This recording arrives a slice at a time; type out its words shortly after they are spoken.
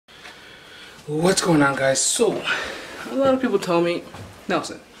What's going on, guys? So, a lot of people tell me,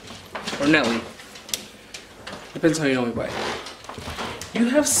 Nelson, or Nelly, depends how you know me by, you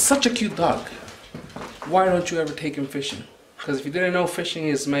have such a cute dog. Why don't you ever take him fishing? Because if you didn't know, fishing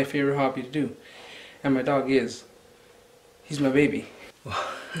is my favorite hobby to do. And my dog is. He's my baby.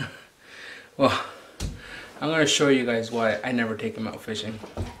 Well, I'm going to show you guys why I never take him out fishing.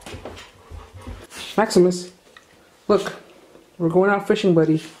 Maximus, look, we're going out fishing,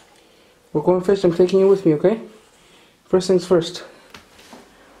 buddy. We're going fishing. I'm taking you with me, okay? First things first.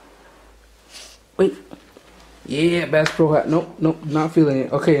 Wait. Yeah, Bass Pro hat. Nope, not feeling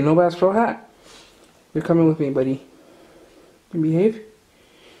it. Okay, no Bass Pro hat. You're coming with me, buddy. You behave?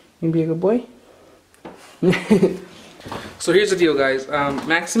 You be a good boy? So here's the deal, guys.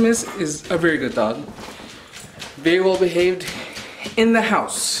 Maximus is a very good dog. Very well behaved in the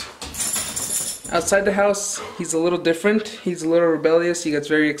house. Outside the house, he's a little different. He's a little rebellious. He gets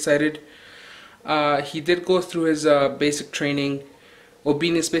very excited. He did go through his basic training,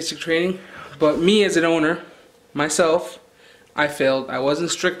 obedience basic training, but me as an owner, myself, I failed. I wasn't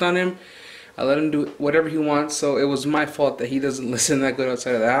strict on him. I let him do whatever he wants, so it was my fault that he doesn't listen that good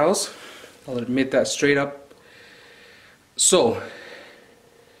outside of the house. I'll admit that straight up. So,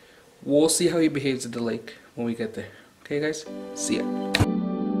 we'll see how he behaves at the lake when we get there. Okay, guys? See ya.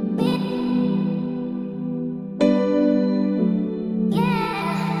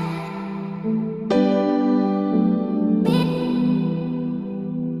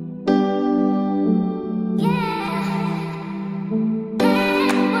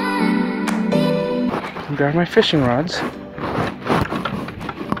 Grab my fishing rods. I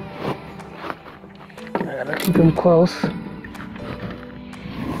gotta keep him close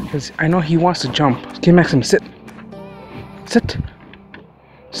because I know he wants to jump. Okay, Maximus, sit. Sit.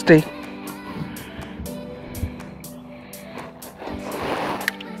 Stay.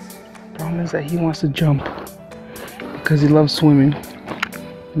 Problem is that he wants to jump because he loves swimming.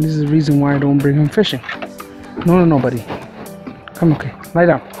 And this is the reason why I don't bring him fishing. No, buddy. Come, okay. Lie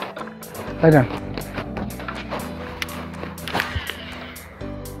down. Lie down.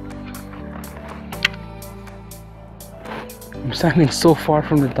 I'm standing so far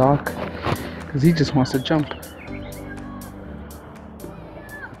from the dock because he just wants to jump.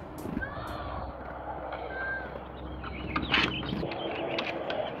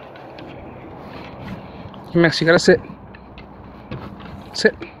 Hey, Max, you gotta sit.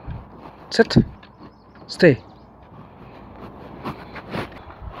 Sit. Sit. Stay.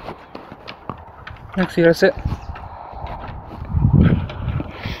 Max, you gotta sit.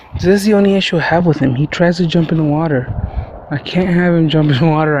 This is the only issue I have with him. He tries to jump in the water. I can't have him jump in the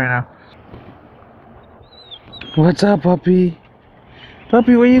water right now. What's up, puppy?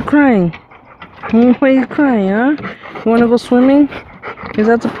 Puppy, why are you crying? Why are you crying, huh? You wanna go swimming? Is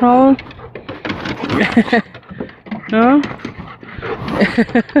that the problem? Huh?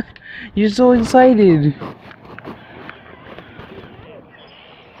 You're so excited.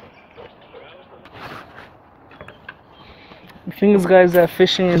 The thing is, guys, that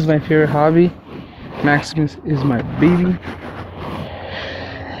fishing is my favorite hobby. Maximus is my baby.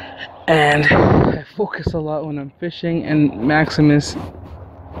 And I focus a lot when I'm fishing, and Maximus,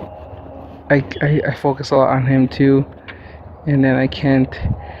 I focus a lot on him too. And then I can't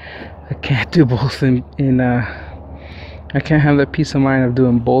do both I can't have that peace of mind of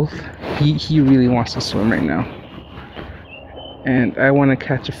doing both. He really wants to swim right now. And I want to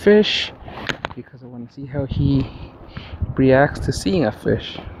catch a fish because I want to see how he reacts to seeing a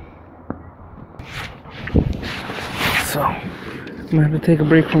fish. So, I'm gonna have to take a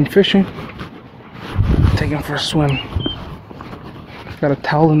break from fishing. Take him for a swim. Got a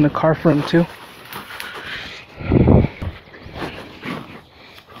towel in the car for him too.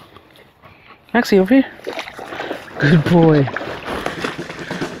 Maxie, over here. Good boy.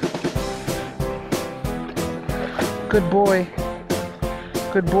 Good boy.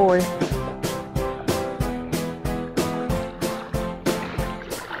 Good boy.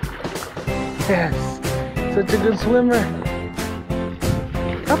 Yes. Such a good swimmer.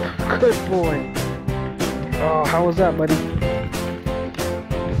 Up. Good boy. Oh, how was that, buddy?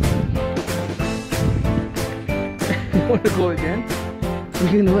 You want to go again? Are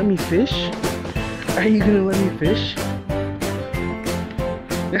you gonna let me fish? Are you gonna let me fish?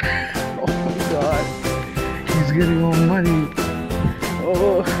 Oh my god. He's getting all muddy.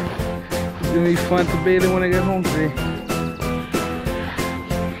 Oh, it's gonna be fun to bathe him when I get home today.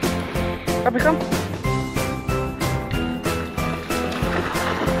 Up, come.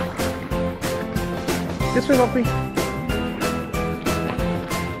 This way, puppy.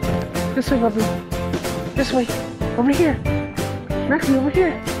 This way, puppy. This way. Over here. Maxie, over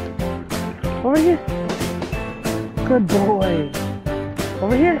here. Over here. Good boy.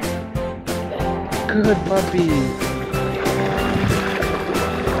 Over here. Good puppy.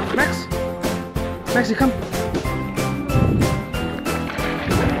 Max. Maxie, come.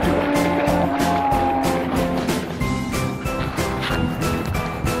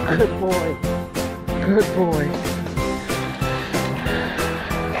 Good boy. Good boy.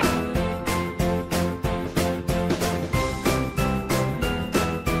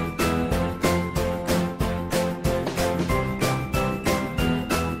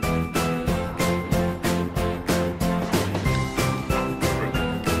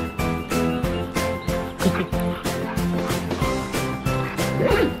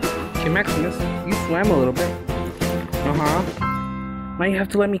 Okay, Maximus, you swam a little bit. Now you have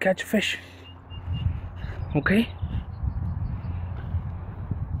to let me catch a fish. Okay?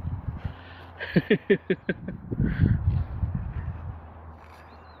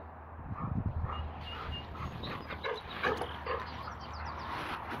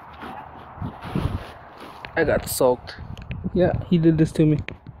 I got soaked. Yeah, he did this to me.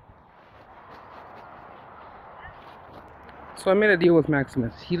 So I made a deal with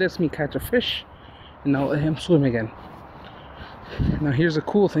Maximus. He lets me catch a fish, and I'll let him swim again. Now here's a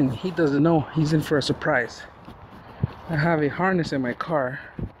cool thing. He doesn't know he's in for a surprise. I have a harness in my car.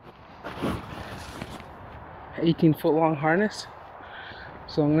 18-foot long harness.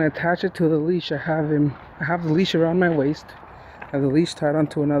 So I'm gonna attach it to the leash. I have the leash around my waist. I have the leash tied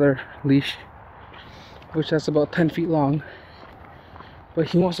onto another leash, which that's about 10 feet long. But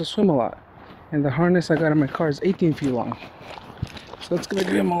he wants to swim a lot. And the harness I got in my car is 18 feet long. So it's gonna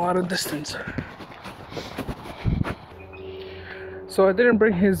give him a lot of distance. So I didn't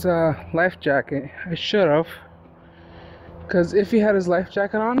bring his life jacket. I should have. Because if he had his life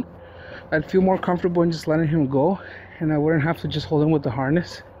jacket on, I'd feel more comfortable in just letting him go. And I wouldn't have to just hold him with the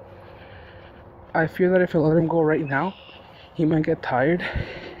harness. I fear that if I let him go right now, he might get tired.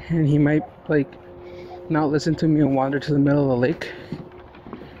 And he might like not listen to me and wander to the middle of the lake.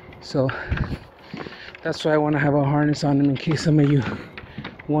 So that's why I want to have a harness on him in case some of you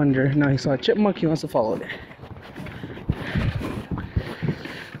wonder. Now he saw a chipmunk, he wants to follow it.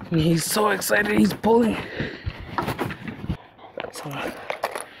 And he's so excited, he's pulling.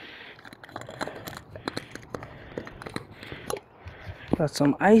 Got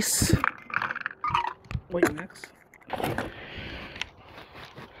some ice. Wait, Max.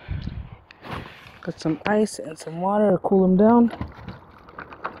 Got some ice and some water to cool him down.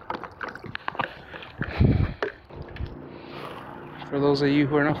 For those of you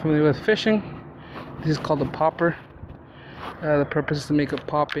who are not familiar with fishing, this is called a popper. The purpose is to make a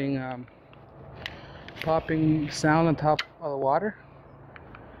popping sound on top of the water,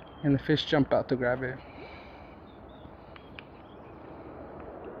 and the fish jump out to grab it.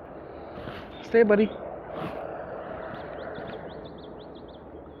 Stay, buddy.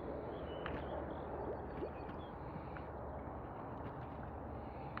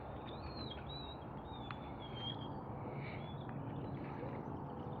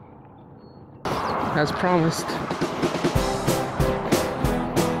 As promised.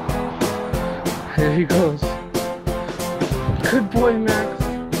 There he goes. Good boy, Max.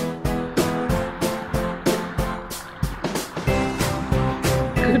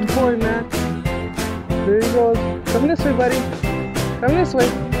 Good boy, Max. There he goes. Come this way, buddy. Come this way.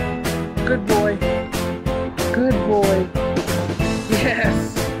 Good boy. Good boy. Yes.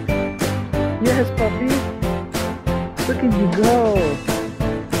 Yes, puppy. Look at you go.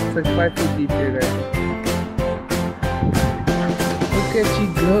 It's like 5 feet deep here, guys. Look at you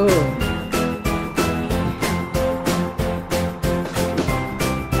go.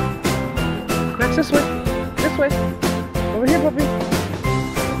 Max, this way. This way. Over here, puppy.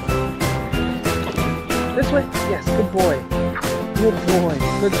 This way. Yes, good boy. Good boy.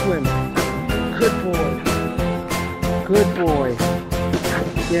 Good swim. Good boy. Good boy.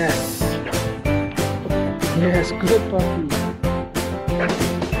 Yes. Yes, good puppy.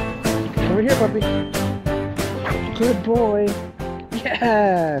 Over here, puppy. Good boy.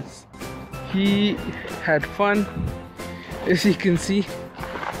 Yes. He had fun. As you can see,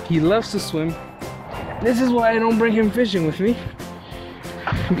 he loves to swim. This is why I don't bring him fishing with me.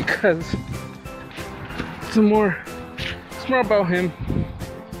 Because it's more about him.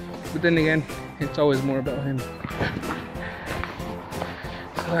 But then again, it's always more about him.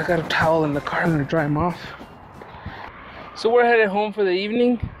 So I got a towel in the car. I'm gonna dry him off. So we're headed home for the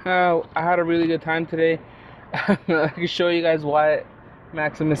evening. I had a really good time today. I can show you guys why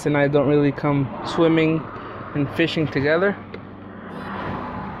Maximus and I don't really come swimming and fishing together.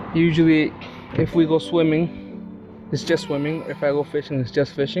 Usually if we go swimming, it's just swimming. If I go fishing, it's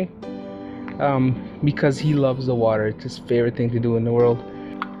just fishing. because he loves the water. It's his favorite thing to do in the world.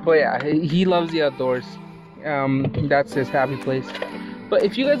 But yeah, he loves the outdoors. That's his happy place. But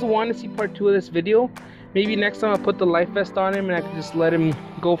if you guys want to see part 2 of this video, maybe next time I'll put the life vest on him and I can just let him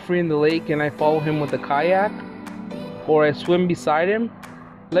go free in the lake and I follow him with a kayak, or I swim beside him.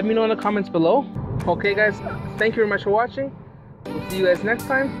 Let me know in the comments below. Okay guys, thank you very much for watching. We'll see you guys next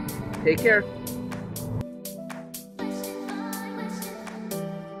time. Take care.